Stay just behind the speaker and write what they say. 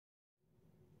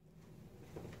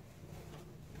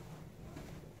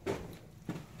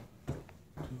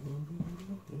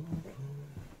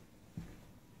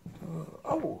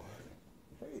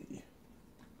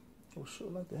sure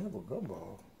like to have a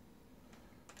gumball.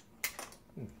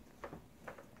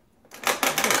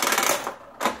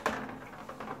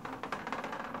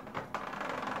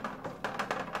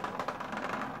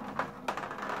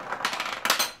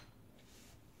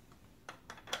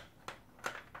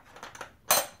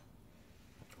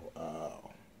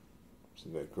 Wow,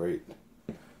 isn't that great?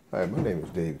 Hi, my name is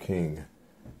Dave King,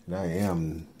 and I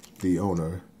am the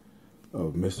owner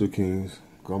of Mr. King's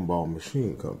Gumball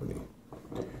Machine Company.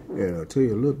 And I'll tell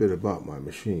you a little bit about my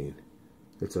machine.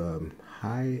 It's a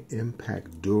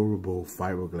high-impact, durable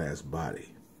fiberglass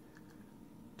body,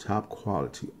 top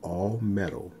quality, all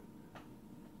metal,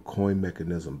 coin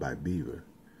mechanism by Beaver.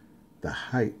 The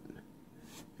height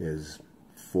is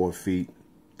 4 feet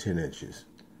 10 inches.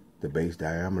 The base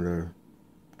diameter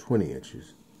 20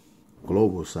 inches.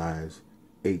 Global size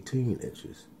 18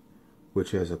 inches,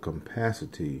 which has a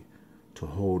capacity to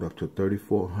hold up to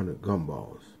 3,400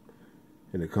 gumballs.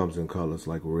 And it comes in colors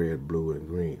like red, blue, and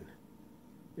green.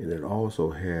 And it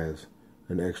also has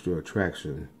an extra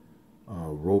attraction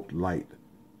roped light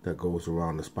that goes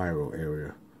around the spiral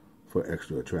area for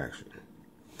extra attraction.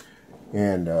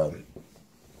 And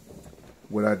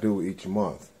what I do each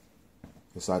month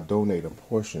is I donate a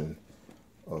portion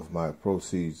of my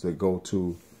proceeds that go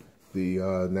to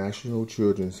the National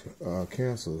Children's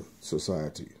Cancer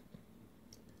Society.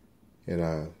 And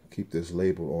I keep this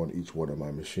label on each one of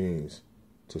my machines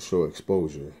to show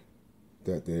exposure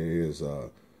that there is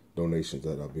donations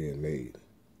that are being made.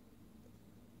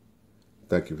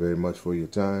 Thank you very much for your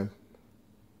time.